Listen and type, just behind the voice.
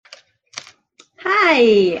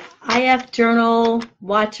Hi, IF Journal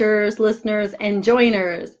watchers, listeners, and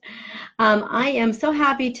joiners. I am so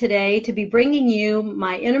happy today to be bringing you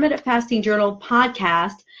my Intermittent Fasting Journal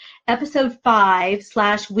podcast, episode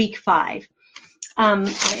 5/week 5. I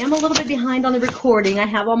am a little bit behind on the recording. I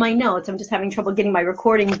have all my notes. I'm just having trouble getting my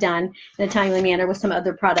recordings done in a timely manner with some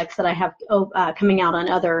other products that I have coming out on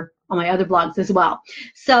my other blogs as well.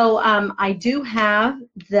 So I do have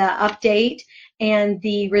the update and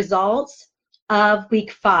the results of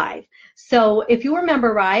week 5. So if you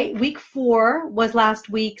remember right, week 4 was last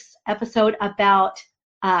week's episode about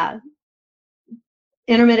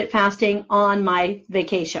intermittent fasting on my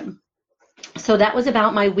vacation. So that was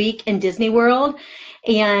about my week in Disney World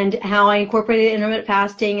and how I incorporated intermittent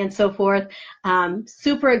fasting and so forth.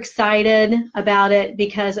 Super excited about it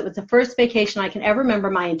because it was the first vacation I can ever remember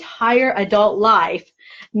my entire adult life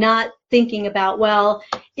not thinking about, well,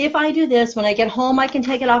 if I do this, when I get home, I can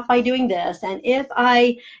take it off by doing this. And if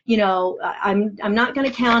I, I'm not going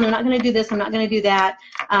to count, I'm not going to do this, I'm not going to do that.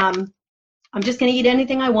 I'm just going to eat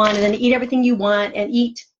anything I want and then eat everything you want and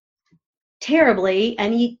eat terribly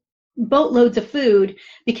and eat boatloads of food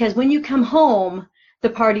because when you come home, the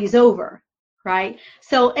party's over, right?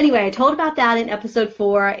 So anyway, I told about that in episode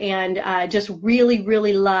 4 and just really,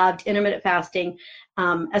 really loved intermittent fasting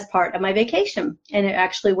as part of my vacation. And it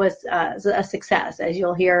actually was a success, as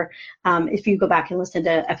you'll hear if you go back and listen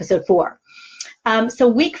to episode 4. So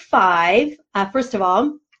week 5, first of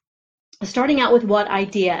all, starting out with what I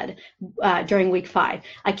did during week 5.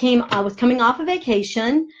 I was coming off a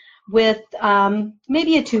vacation with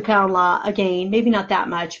maybe a 2-pound gain, maybe not that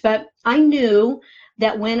much, but I knew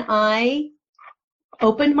that when I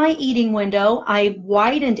opened my eating window, I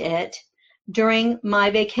widened it during my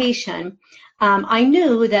vacation. I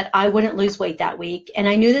knew that I wouldn't lose weight that week, and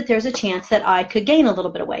I knew that there's a chance that I could gain a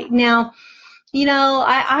little bit of weight. Now,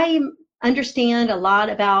 I understand a lot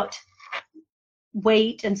about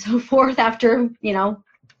weight and so forth after,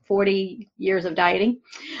 40 years of dieting.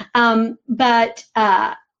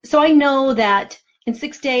 So I know that in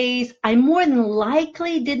 6 days, I more than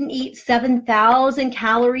likely didn't eat 7,000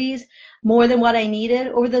 calories more than what I needed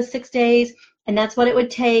over those 6 days, and that's what it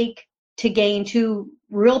would take to gain 2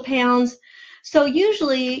 real pounds. So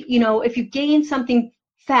usually, if you gain something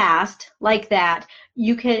fast like that,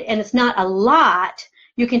 you can, and it's not a lot,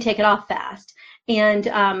 you can take it off fast. And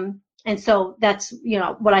so that's,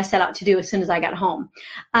 what I set out to do as soon as I got home.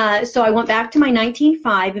 So I went back to my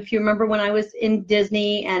 19.5. If you remember when I was in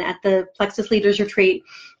Disney and at the Plexus Leaders Retreat,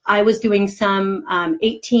 I was doing some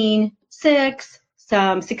 18.6,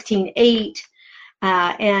 some 16.8,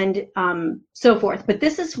 and so forth. But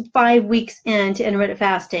this is 5 weeks into intermittent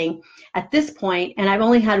fasting at this point, and I've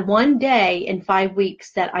only had 1 day in 5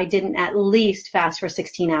 weeks that I didn't at least fast for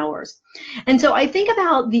 16 hours. And so I think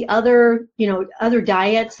about the other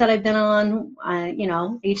diets that I've been on,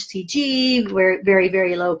 HCG, very,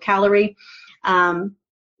 very low calorie,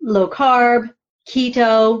 low carb,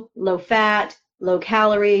 keto, low fat, low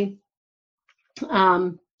calorie. Does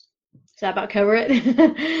that about cover it?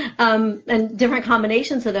 And different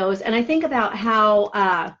combinations of those. And I think about how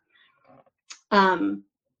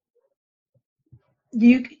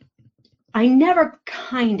I never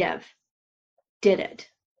kind of did it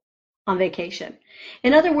on vacation.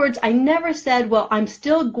 In other words, I never said, well, I'm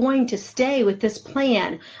still going to stay with this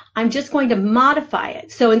plan. I'm just going to modify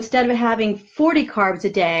it. So instead of having 40 carbs a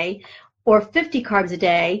day or 50 carbs a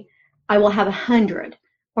day, I will have 100.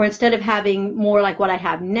 Or instead of having more like what I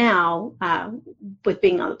have now with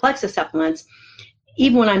being on the Plexus supplements,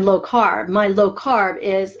 even when I'm low carb, my low carb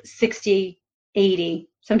is 60, 80,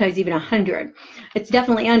 sometimes even 100. It's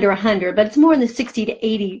definitely under 100, but it's more in the 60 to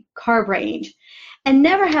 80 carb range. And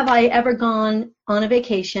never have I ever gone on a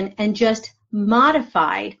vacation and just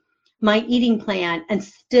modified my eating plan and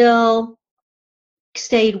still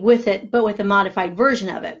stayed with it, but with a modified version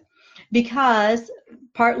of it.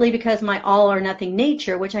 Partly because my all or nothing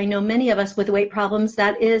nature, which I know many of us with weight problems,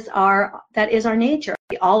 that is our nature,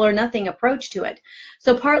 the all or nothing approach to it.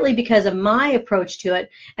 So partly because of my approach to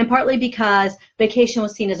it, and partly because vacation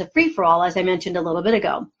was seen as a free-for-all, as I mentioned a little bit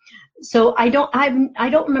ago. So I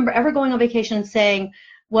don't remember ever going on vacation and saying,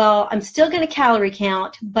 well, I'm still going to calorie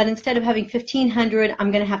count, but instead of having 1,500,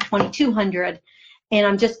 I'm going to have 2,200, and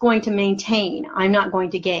I'm just going to maintain. I'm not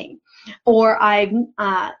going to gain. Or I'm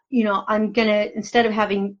going to, instead of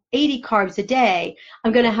having 80 carbs a day,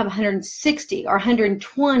 I'm going to have 160 or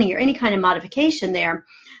 120 or any kind of modification there,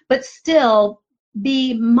 but still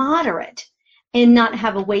be moderate and not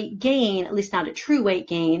have a weight gain, at least not a true weight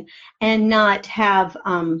gain, and not have,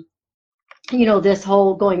 this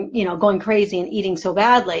whole going crazy and eating so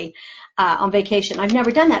badly. on vacation. I've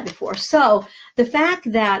never done that before. So the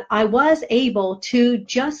fact that I was able to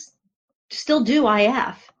just still do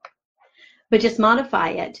IF, but just modify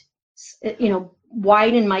it,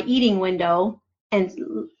 widen my eating window and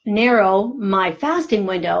narrow my fasting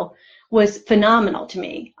window was phenomenal to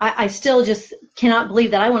me. I still just cannot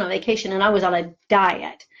believe that I went on vacation and I was on a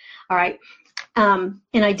diet. All right. And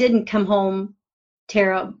I didn't come home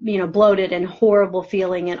bloated and horrible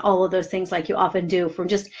feeling and all of those things like you often do from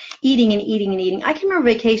just eating and eating and eating. I can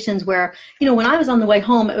remember vacations where, when I was on the way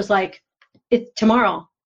home, it was like, it's tomorrow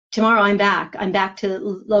I'm back to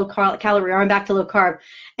low calorie, or I'm back to low carb.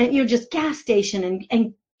 And, just gas station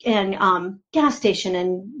and gas station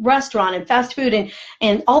and restaurant and fast food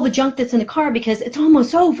and all the junk that's in the car because it's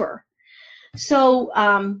almost over. So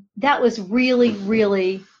that was really,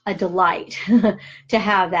 really a delight to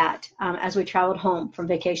have that as we traveled home from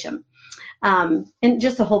vacation. And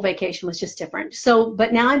just the whole vacation was just different. So,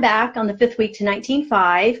 but now I'm back on the 5th week to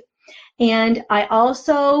 19.5. And I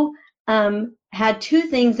also had 2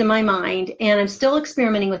 things in my mind, and I'm still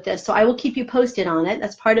experimenting with this, so I will keep you posted on it.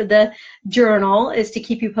 That's part of the journal, is to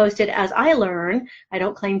keep you posted as I learn. I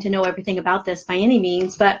don't claim to know everything about this by any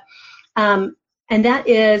means, but, and that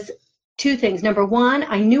is 2 things. Number 1,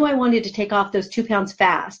 I knew I wanted to take off those 2 pounds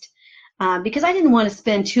fast because I didn't want to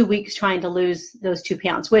spend 2 weeks trying to lose those 2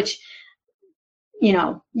 pounds, which,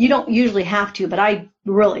 you don't usually have to, but I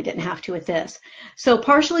really didn't have to with this. So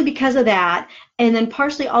partially because of that, and then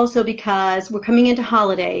partially also because we're coming into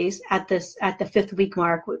holidays at the 5th week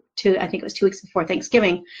mark, I think it was 2 weeks before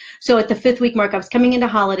Thanksgiving. So at the 5th week mark, I was coming into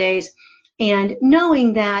holidays and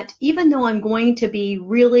knowing that even though I'm going to be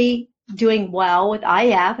really doing well with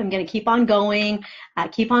IF, I'm going to keep on going,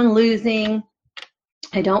 keep on losing.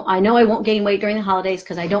 I know I won't gain weight during the holidays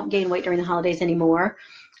because I don't gain weight during the holidays anymore.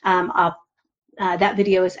 That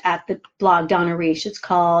video is at the blog Donna Reish. It's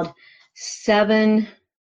called 7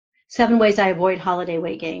 Ways I Avoid Holiday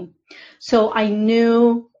Weight Gain. So I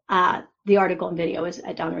knew the article and video is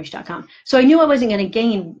at donnareish.com. So I knew I wasn't going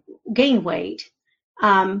to gain weight,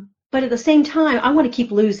 but at the same time, I want to keep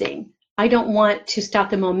losing. I don't want to stop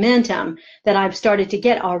the momentum that I've started to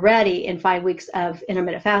get already in 5 weeks of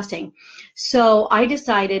intermittent fasting. So I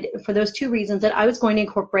decided for those 2 reasons that I was going to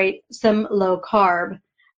incorporate some low carb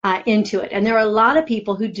into it. And there are a lot of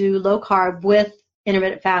people who do low carb with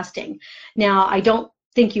intermittent fasting. Now, I don't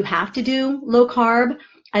think you have to do low carb.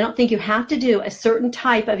 I don't think you have to do a certain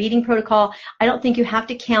type of eating protocol. I don't think you have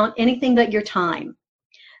to count anything but your time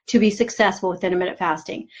to be successful with intermittent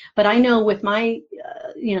fasting. But I know with my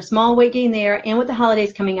small weight gain there and with the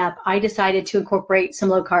holidays coming up, I decided to incorporate some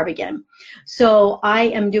low carb again. So I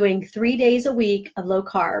am doing 3 days a week of low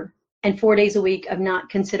carb and 4 days a week of not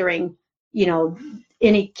considering,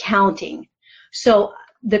 any counting. So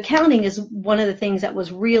the counting is one of the things that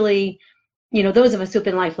was really, those of us who've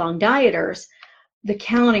been lifelong dieters, the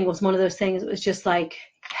counting was one of those things that was just like,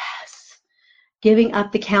 yes, giving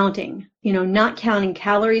up the counting, not counting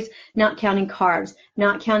calories, not counting carbs,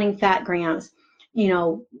 not counting fat grams,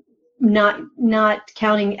 not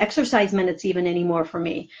counting exercise minutes even anymore for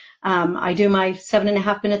me. I do my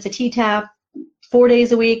 7.5 minutes of T-tap 4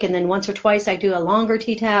 days a week, and then once or twice I do a longer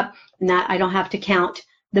T-tap, and that I don't have to count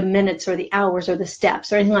the minutes or the hours or the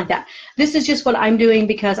steps or anything like that. This is just what I'm doing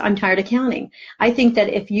because I'm tired of counting. I think that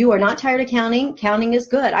if you are not tired of counting, counting is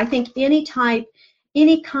good. I think any kind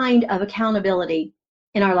of accountability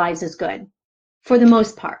in our lives is good for the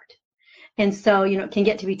most part. And so, it can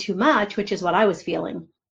get to be too much, which is what I was feeling.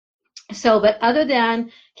 So, but other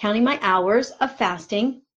than counting my hours of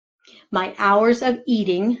fasting, my hours of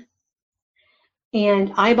eating,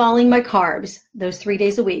 and eyeballing my carbs, those 3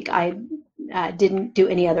 days a week, I didn't do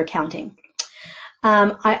any other counting.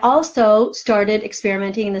 I also started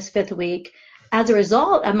experimenting in this 5th week as a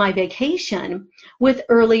result of my vacation with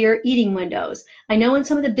earlier eating windows. I know in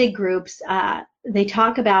some of the big groups, they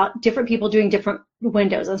talk about different people doing different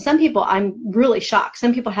windows. And some people, I'm really shocked.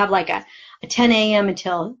 Some people have like a 10 a.m.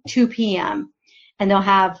 until 2 p.m. and they'll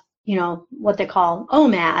have, what they call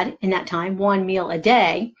OMAD in that time, 1 meal a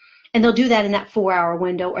day. And they'll do that in that 4-hour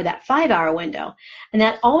window or that 5-hour window. And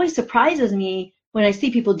that always surprises me when I see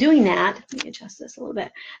people doing that. Let me adjust this a little bit.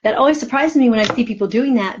 That always surprises me when I see people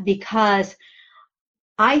doing that because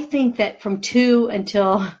I think that from 2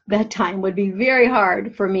 until bedtime would be very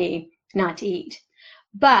hard for me not to eat.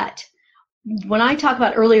 But when I talk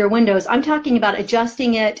about earlier windows, I'm talking about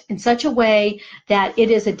adjusting it in such a way that it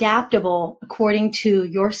is adaptable according to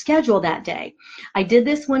your schedule that day. I did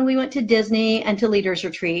this when we went to Disney and to Leaders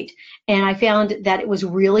Retreat, and I found that it was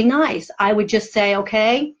really nice. I would just say,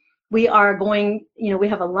 okay, we are going, we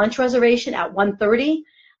have a lunch reservation at 1:30.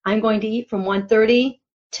 I'm going to eat from 1:30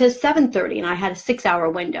 to 7:30, and I had a 6-hour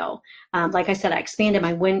window. Like I said, I expanded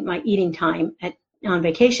my eating time on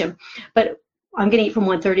vacation, but I'm going to eat from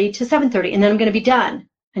 1:30 to 7:30, and then I'm going to be done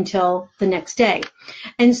until the next day.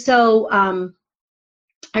 And so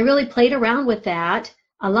I really played around with that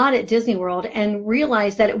a lot at Disney World and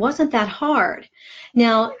realized that it wasn't that hard.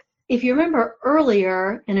 Now, if you remember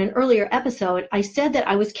earlier, in an earlier episode, I said that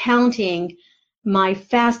I was counting my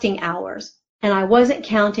fasting hours and I wasn't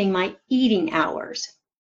counting my eating hours.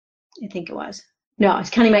 I think it was. No, I was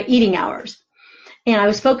counting my eating hours. And I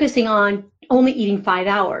was focusing on only eating 5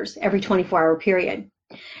 hours every 24-hour period.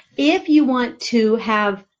 If you want to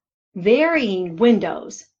have varying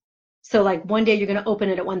windows, so like one day you're going to open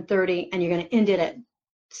it at 1:30 and you're going to end it at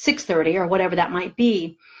 6:30 or whatever that might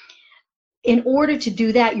be, in order to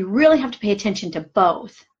do that, you really have to pay attention to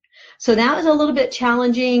both. So that was a little bit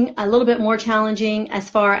challenging, a little bit more challenging as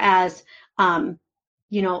far as,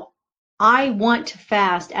 I want to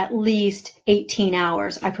fast at least 18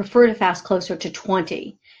 hours. I prefer to fast closer to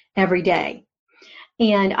 20 every day.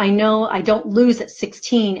 And I know I don't lose at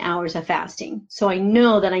 16 hours of fasting. So I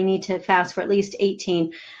know that I need to fast for at least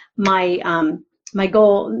 18. My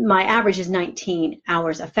goal, my average is 19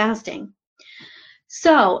 hours of fasting.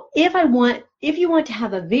 So if you want to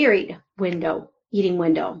have a varied eating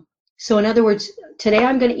window. So in other words, today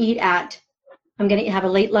I'm going to have a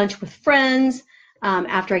late lunch with friends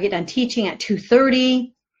after I get done teaching at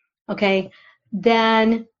 2:30. Okay,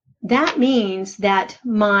 then that means that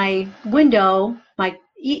my window, my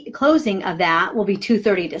closing of that will be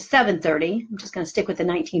 2:30 to 7:30. I'm just going to stick with the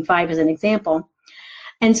 19.5 as an example.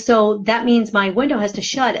 And so that means my window has to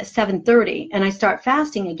shut at 7:30 and I start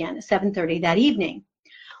fasting again at 7:30 that evening.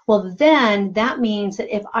 Well, then that means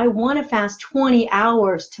that if I want to fast 20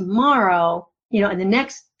 hours tomorrow, in the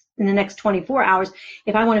next 24 hours,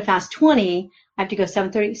 if I want to fast 20, I have to go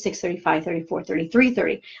 7:30, 6:30, 5:30, 4:30,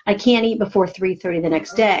 3:30. I can't eat before 3:30 the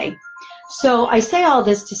next day. So I say all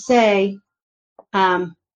this to say,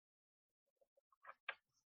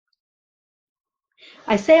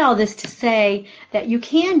 that you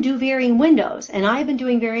can do varying windows, and I've been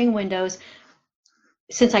doing varying windows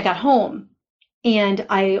since I got home. And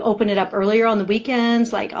I open it up earlier on the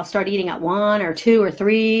weekends, like I'll start eating at 1 or 2 or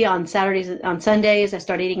 3 on Saturdays. On Sundays, I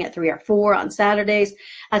start eating at 3 or 4 on Saturdays,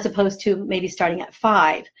 as opposed to maybe starting at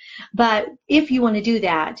 5. But if you want to do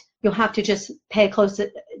that, you'll have to just pay close,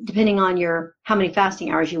 depending on how many fasting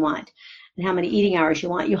hours you want and how many eating hours you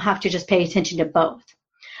want, you'll have to just pay attention to both.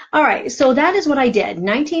 All right, so that is what I did.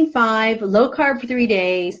 19.5, low carb for 3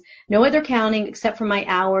 days, no other counting except for my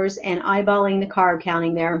hours and eyeballing the carb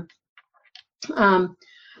counting there.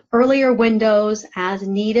 Earlier windows as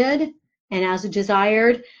needed and as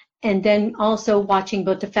desired, and then also watching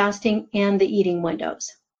both the fasting and the eating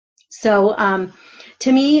windows. So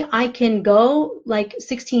to me, I can go like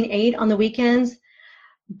 16:8 on the weekends,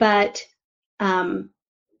 but I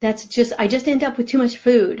just end up with too much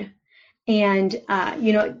food. And,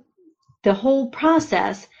 the whole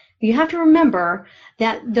process, you have to remember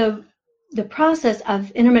that the process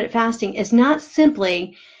of intermittent fasting is not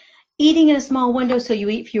simply eating in a small window so you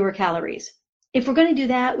eat fewer calories. If we're going to do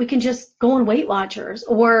that, we can just go on Weight Watchers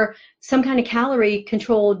or some kind of calorie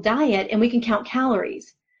controlled diet and we can count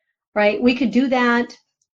calories, right? We could do that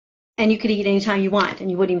and you could eat anytime you want and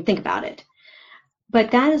you wouldn't even think about it. But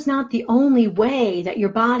that is not the only way that your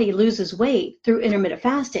body loses weight through intermittent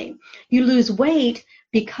fasting. You lose weight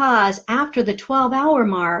because after the 12-hour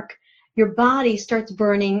mark, your body starts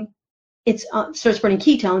burning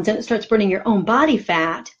ketones and it starts burning your own body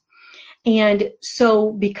fat. And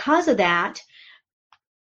so because of that,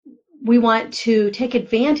 we want to take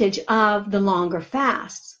advantage of the longer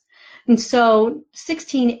fasts. And so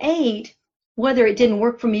 16:8, whether it didn't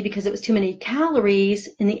work for me because it was too many calories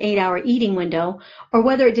in the 8-hour eating window, or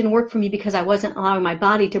whether it didn't work for me because I wasn't allowing my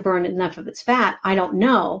body to burn enough of its fat, I don't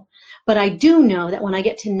know. But I do know that when I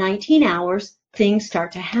get to 19 hours, things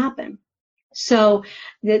start to happen. So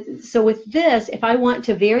with this, if I want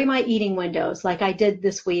to vary my eating windows like I did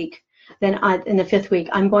this week, then in the 5th week,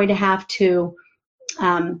 I'm going to have to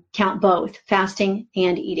count both fasting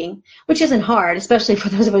and eating, which isn't hard, especially for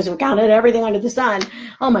those of us who counted everything under the sun.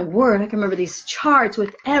 Oh my word, I can remember these charts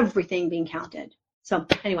with everything being counted. So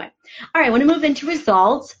anyway, all right, I want to move into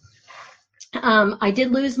results. I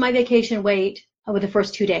did lose my vacation weight with the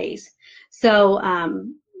first 2 days. So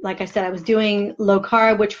like I said, I was doing low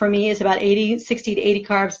carb, which for me is about 60 to 80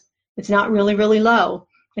 carbs. It's not really, really low.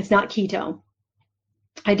 It's not keto.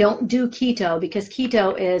 I don't do keto because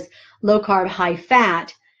keto is low carb, high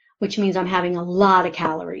fat, which means I'm having a lot of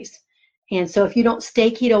calories. And so if you don't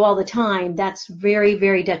stay keto all the time, that's very,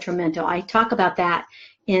 very detrimental. I talk about that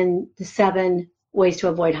in the 7 ways to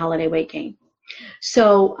avoid holiday weight gain.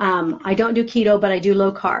 So I don't do keto, but I do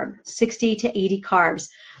low carb, 60 to 80 carbs,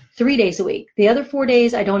 3 days a week. The other 4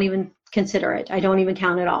 days, I don't even consider it. I don't even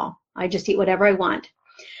count at all. I just eat whatever I want.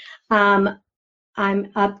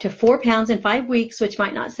 I'm up to 4 pounds in 5 weeks, which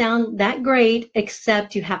might not sound that great,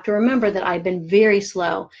 except you have to remember that I've been very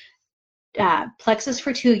slow. Plexus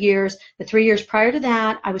for 2 years. The 3 years prior to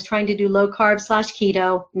that, I was trying to do low carb /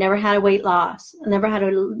 keto, never had a weight loss, never had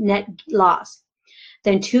a net loss.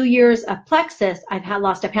 Then 2 years of Plexus, I've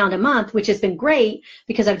lost a pound a month, which has been great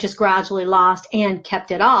because I've just gradually lost and kept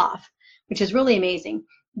it off, which is really amazing.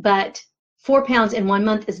 But 4 pounds in 1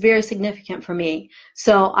 month is very significant for me.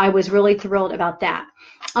 So I was really thrilled about that.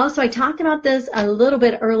 Also, I talked about this a little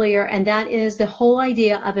bit earlier, and that is the whole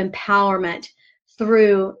idea of empowerment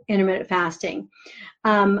through intermittent fasting.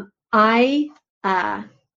 I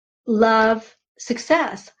love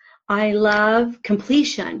success. I love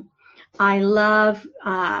completion. I love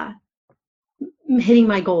hitting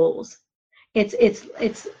my goals. It's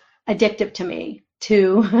addictive to me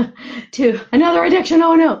to another addiction.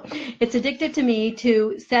 Oh no, it's addictive to me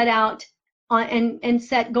to set out on and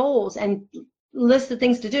set goals and list the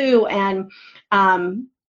things to do. And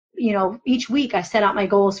each week I set out my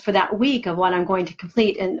goals for that week of what I'm going to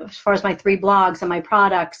complete, and as far as my 3 blogs and my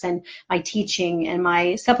products and my teaching and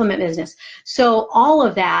my supplement business. So all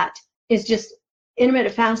of that is just,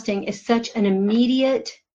 intermittent fasting is such an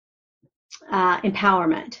immediate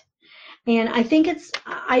empowerment. And I think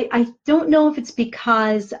I don't know if it's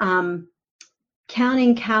because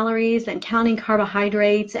counting calories and counting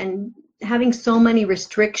carbohydrates and having so many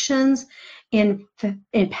restrictions in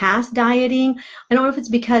past dieting, I don't know if it's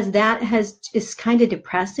because that is kind of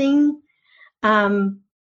depressing.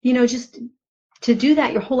 Just to do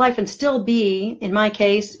that your whole life and still be, in my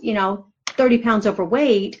case, 30 pounds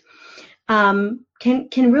overweight,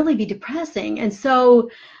 can really be depressing. And so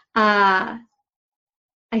I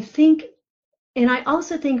think, and I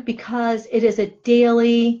also think because it is a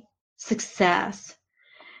daily success,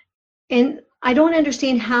 and I don't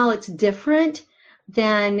understand how it's different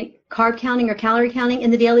than carb counting or calorie counting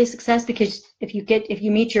in the daily success, because if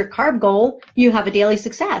you meet your carb goal, you have a daily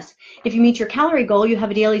success. If you meet your calorie goal, you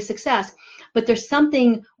have a daily success. But there's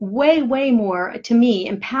something way, way more, to me,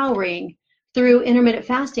 empowering through intermittent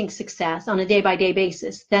fasting success on a day-by-day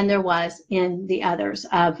basis than there was in the others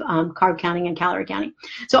of carb counting and calorie counting.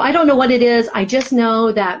 So I don't know what it is. I just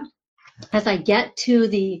know that as I get to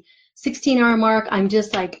the 16-hour mark, I'm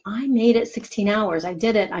just like, I made it 16 hours. I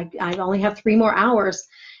did it. I only have 3 more hours.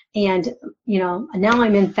 And, now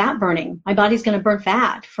I'm in fat burning. My body's going to burn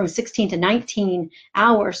fat from 16 to 19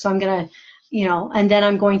 hours. So I'm going to, and then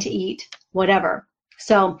I'm going to eat whatever.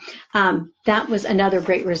 So that was another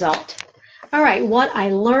great result. All right, what I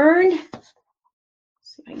learned, let's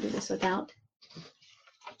see if I can do this without,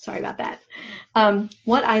 sorry about that.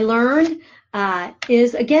 What I learned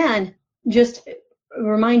is, again, just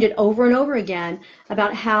reminded over and over again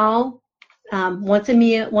about how one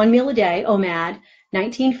meal a day, OMAD,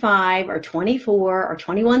 19.5 or 24 or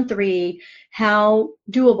 21.3, how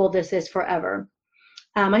doable this is forever.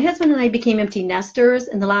 My husband and I became empty nesters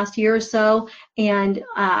in the last year or so, and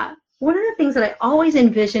one of the things that I always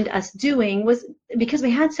envisioned us doing was, because we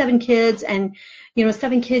had 7 kids, and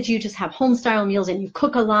 7 kids, you just have home style meals and you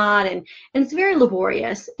cook a lot, and it's very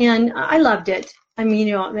laborious, and I loved it. I mean,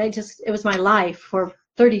 it was my life for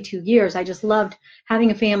 32 years. I just loved having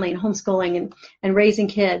a family and homeschooling and raising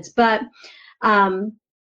kids. But I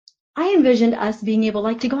envisioned us being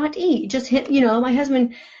able to go out to eat. Just hit, my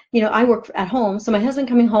husband, I work at home, so my husband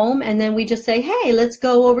coming home, and then we just say, hey, let's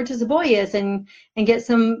go over to Zaboya's and get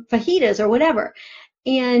some fajitas or whatever.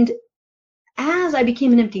 And as I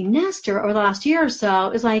became an empty nester over the last year or so,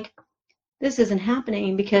 it was like, this isn't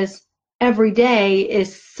happening, because every day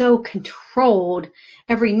is so controlled.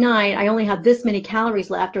 Every night I only have this many calories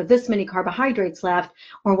left, or this many carbohydrates left,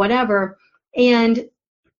 or whatever. And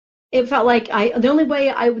it felt like the only way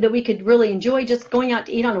that we could really enjoy just going out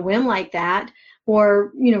to eat on a whim like that,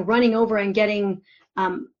 or running over and getting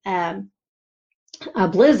a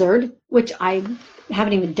blizzard, which I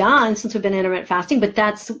haven't even done since we've been intermittent fasting, but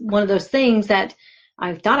that's one of those things that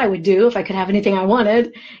I thought I would do if I could have anything I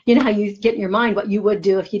wanted. You know how you get in your mind what you would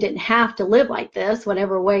do if you didn't have to live like this,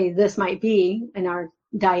 whatever way this might be in our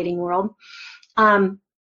dieting world.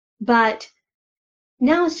 But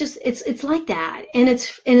now it's like that, and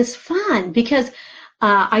it's fun, because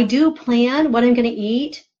I do plan what I'm going to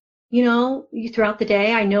eat, throughout the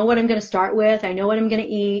day. I know what I'm going to start with. I know what I'm going to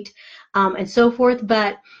eat, and so forth.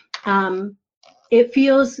 But it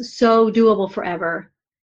feels so doable forever,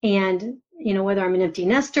 and whether I'm an empty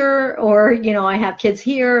nester or, I have kids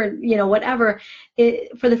here, whatever.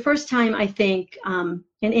 For the first time, I think, in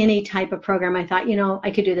any type of program, I thought,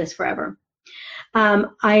 I could do this forever.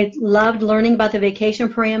 I loved learning about the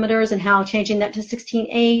vacation parameters and how changing that to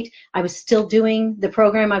 16/8. I was still doing the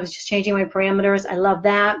program. I was just changing my parameters. I love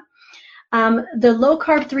that. The low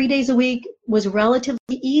carb 3 days a week was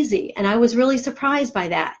relatively easy, and I was really surprised by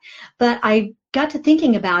that. But I got to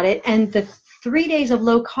thinking about it, and the 3 days of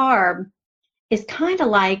low carb is kind of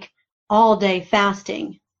like all day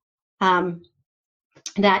fasting.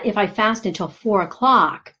 That if I fast until 4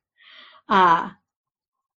 o'clock,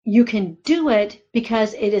 you can do it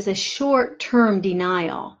because it is a short-term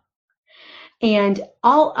denial. And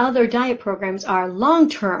all other diet programs are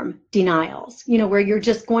long-term denials, where you're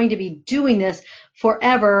just going to be doing this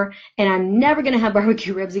forever, and I'm never going to have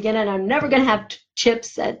barbecue ribs again, and I'm never going to have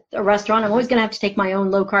chips at a restaurant. I'm always going to have to take my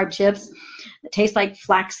own low-carb chips that taste like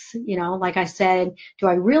flax, like I said. Do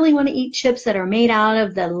I really want to eat chips that are made out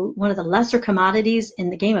of one of the lesser commodities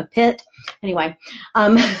in the game of Pit? Anyway,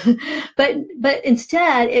 but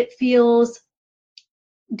instead it feels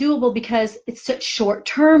doable because it's such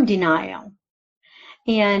short-term denial.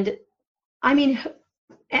 And I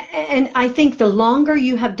think the longer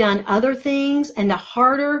you have done other things and the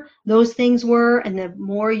harder those things were and the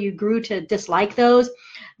more you grew to dislike those,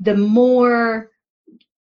 the more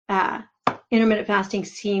intermittent fasting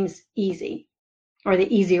seems easy, or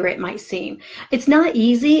the easier it might seem. It's not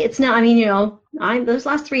easy. It's not, those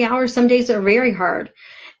last 3 hours, some days are very hard.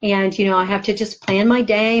 And, I have to just plan my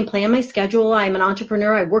day and plan my schedule. I'm an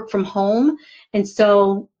entrepreneur. I work from home. And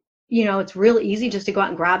so, it's real easy just to go out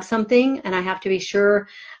and grab something, and I have to be sure.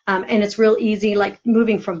 And it's real easy, like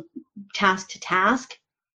moving from task to task.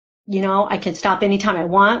 I can stop anytime I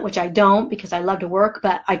want, which I don't because I love to work,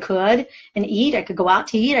 but I could and eat. I could go out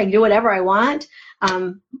to eat. I can do whatever I want.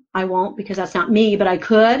 I won't because that's not me, but I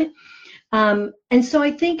could. And so I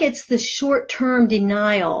think it's the short-term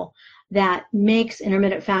denial that makes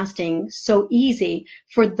intermittent fasting so easy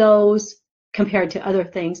for those compared to other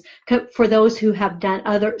things, for those who have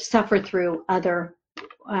suffered through other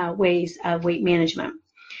ways of weight management.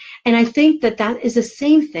 And I think that is the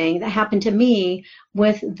same thing that happened to me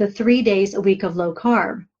with the 3 days a week of low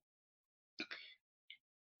carb.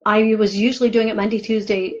 I was usually doing it Monday,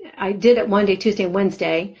 Tuesday. I did it Monday, Tuesday, and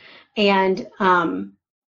Wednesday. And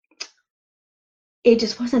it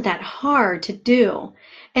just wasn't that hard to do.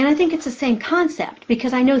 And I think it's the same concept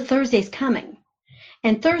because I know Thursday's coming.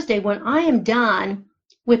 And Thursday, when I am done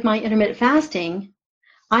with my intermittent fasting,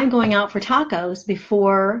 I'm going out for tacos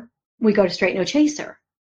before we go to Straight No Chaser.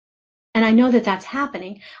 And I know that that's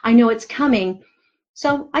happening. I know it's coming.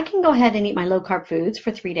 So I can go ahead and eat my low-carb foods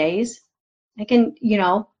for 3 days. I can,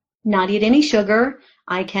 not eat any sugar.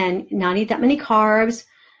 I can not eat that many carbs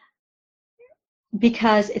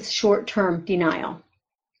because it's short-term denial.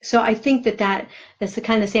 So I think that's the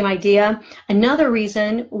kind of the same idea. Another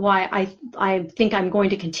reason why I think I'm going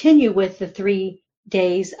to continue with the 3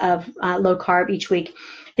 days of low carb each week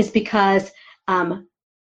is because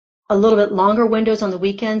a little bit longer windows on the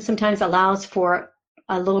weekend sometimes allows for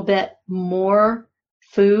a little bit more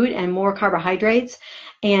food and more carbohydrates.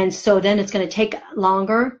 And so then it's going to take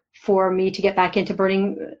longer for me to get back into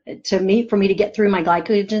burning, for me to get through my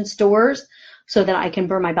glycogen stores so that I can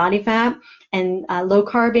burn my body fat. And low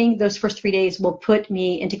carbing, those first 3 days will put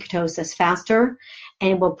me into ketosis faster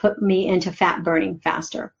and will put me into fat burning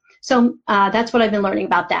faster. So that's what I've been learning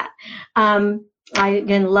about that. I,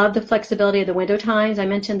 again, love the flexibility of the window times. I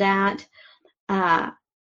mentioned that.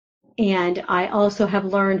 And I also have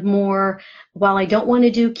learned more, while I don't want to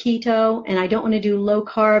do keto and I don't want to do low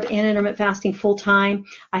carb and intermittent fasting full time,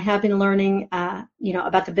 I have been learning,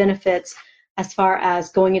 about the benefits as far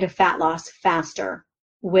as going into fat loss faster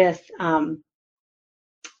with low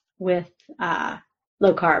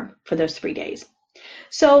carb for those 3 days.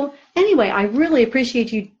 So anyway, I really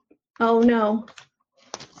appreciate you. Oh no.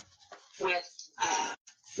 With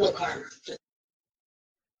low carb.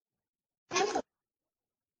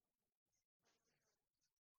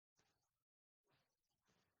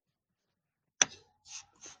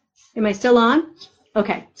 Am I still on?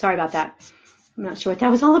 Okay, sorry about that. I'm not sure what that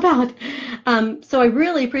was all about. So I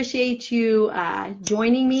really appreciate you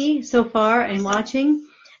joining me so far and watching.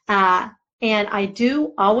 And I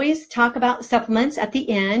do always talk about supplements at the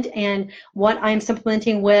end and what I'm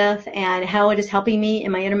supplementing with and how it is helping me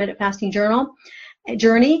in my intermittent fasting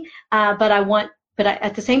journey. But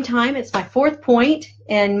at the same time, it's my fourth point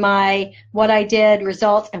in my what I did,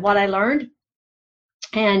 results, and what I learned.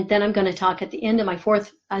 And then I'm going to talk at the end of my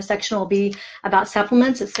fourth section will be about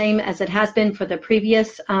supplements, the same as it has been for the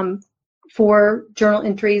previous for journal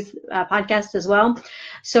entries podcast as well.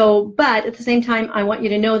 So, but at the same time, I want you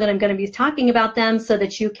to know that I'm going to be talking about them so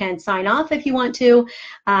that you can sign off if you want to.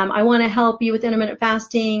 I want to help you with intermittent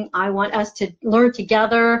fasting. I want us to learn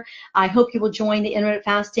together. I hope you will join the intermittent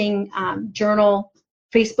fasting journal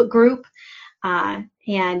Facebook group. And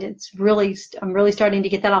I'm really starting to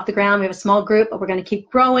get that off the ground. We have a small group, but we're going to keep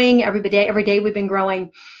growing every day we've been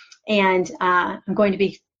growing. And I'm going to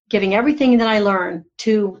be giving everything that I learn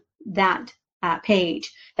to that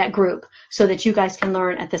page, that group, so that you guys can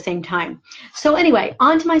learn at the same time. So anyway,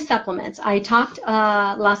 on to my supplements. I talked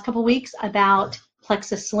last couple weeks about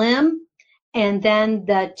Plexus Slim, and then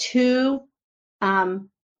the two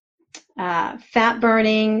fat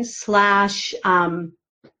burning /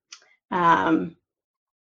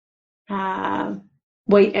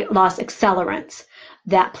 weight loss accelerants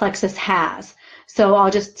that Plexus has. So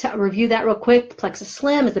I'll just review that real quick. Plexus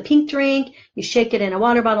Slim is a pink drink. You shake it in a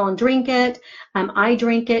water bottle and drink it. I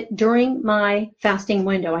drink it during my fasting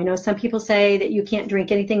window. I know some people say that you can't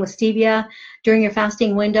drink anything with stevia during your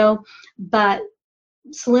fasting window, but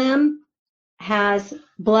Slim has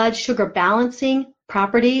blood sugar balancing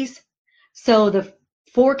properties. So the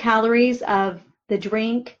 4 calories of the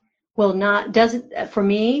drink for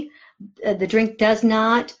me, the drink does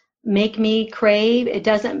not make me crave. It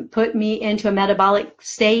doesn't put me into a metabolic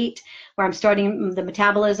state where I'm starting the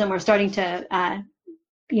metabolism or starting to,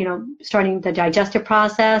 starting the digestive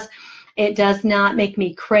process. It does not make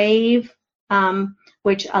me crave,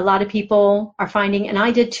 which a lot of people are finding, and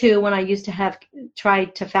I did too when I used to have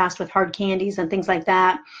tried to fast with hard candies and things like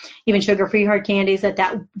that, even sugar-free hard candies.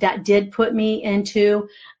 That did put me into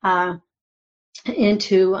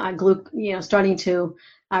starting to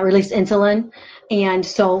release insulin. And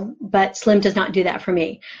so, but Slim does not do that for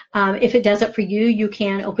me. If it does it for you, you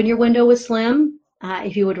can open your window with Slim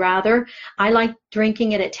if you would rather. I like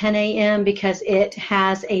drinking it at 10 a.m. because it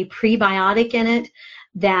has a prebiotic in it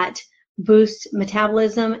that boosts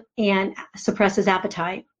metabolism and suppresses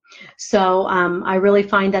appetite. So I really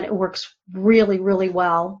find that it works really, really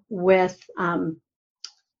well with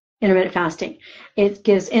intermittent fasting. It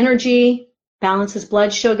gives energy, balances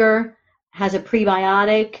blood sugar, has a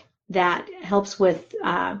prebiotic that helps with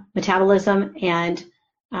metabolism and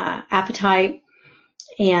appetite,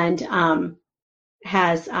 and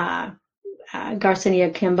has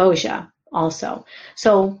Garcinia cambogia also.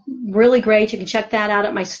 So really great. You can check that out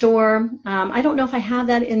at my store. I don't know if I have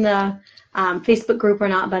that in the Facebook group or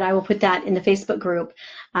not, but I will put that in the Facebook group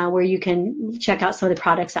where you can check out some of the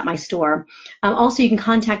products at my store. Also, you can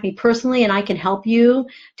contact me personally and I can help you,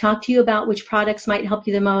 talk to you about which products might help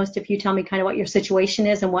you the most if you tell me kind of what your situation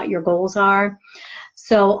is and what your goals are.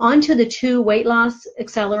 So on to the 2 weight loss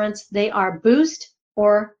accelerants. They are Boost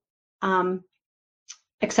or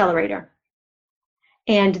Accelerator.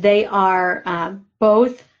 And they are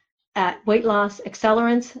both weight loss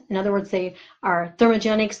accelerants. In other words, they are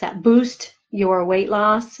thermogenics that boost your weight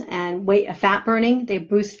loss and fat burning. They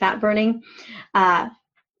boost fat burning.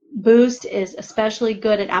 Boost is especially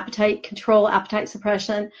good at appetite control, appetite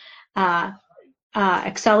suppression.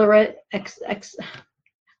 Accelerate.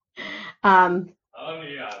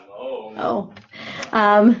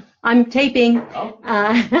 I'm taping.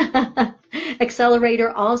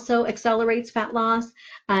 Accelerator also accelerates fat loss,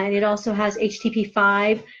 and it also has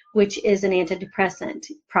HTP5, which is an antidepressant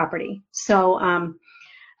property. So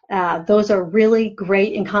those are really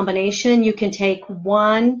great in combination. You can take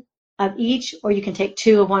 1 of each, or you can take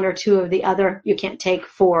 2 of one or 2 of the other. You can't take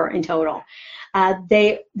 4 in total.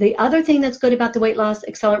 The other thing that's good about the weight loss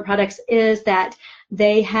accelerant products is that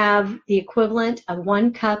they have the equivalent of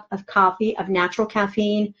 1 cup of coffee of natural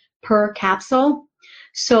caffeine per capsule.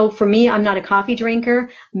 So for me, I'm not a coffee drinker.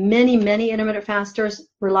 Many intermittent fasters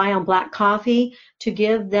rely on black coffee to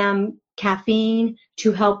give them caffeine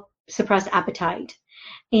to help suppress appetite.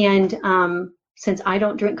 And since I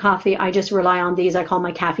don't drink coffee, I just rely on these. I call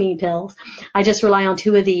my caffeine pills. I just rely on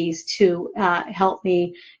 2 of these to help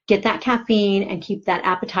me get that caffeine and keep that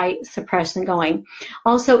appetite suppression going.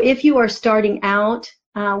 Also, if you are starting out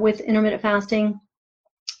with intermittent fasting,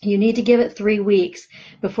 you need to give it 3 weeks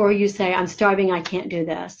before you say, I'm starving, I can't do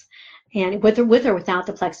this. And with or without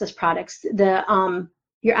the Plexus products,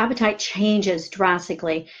 your appetite changes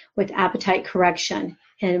drastically with appetite correction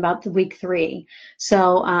in about the week 3.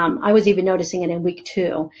 So I was even noticing it in week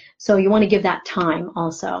 2. So you want to give that time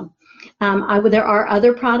also. There are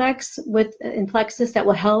other products in Plexus that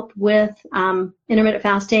will help with intermittent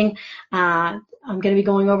fasting. I'm going to be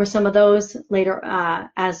going over some of those later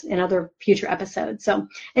as in other future episodes. So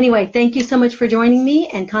anyway, thank you so much for joining me,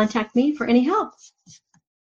 and contact me for any help.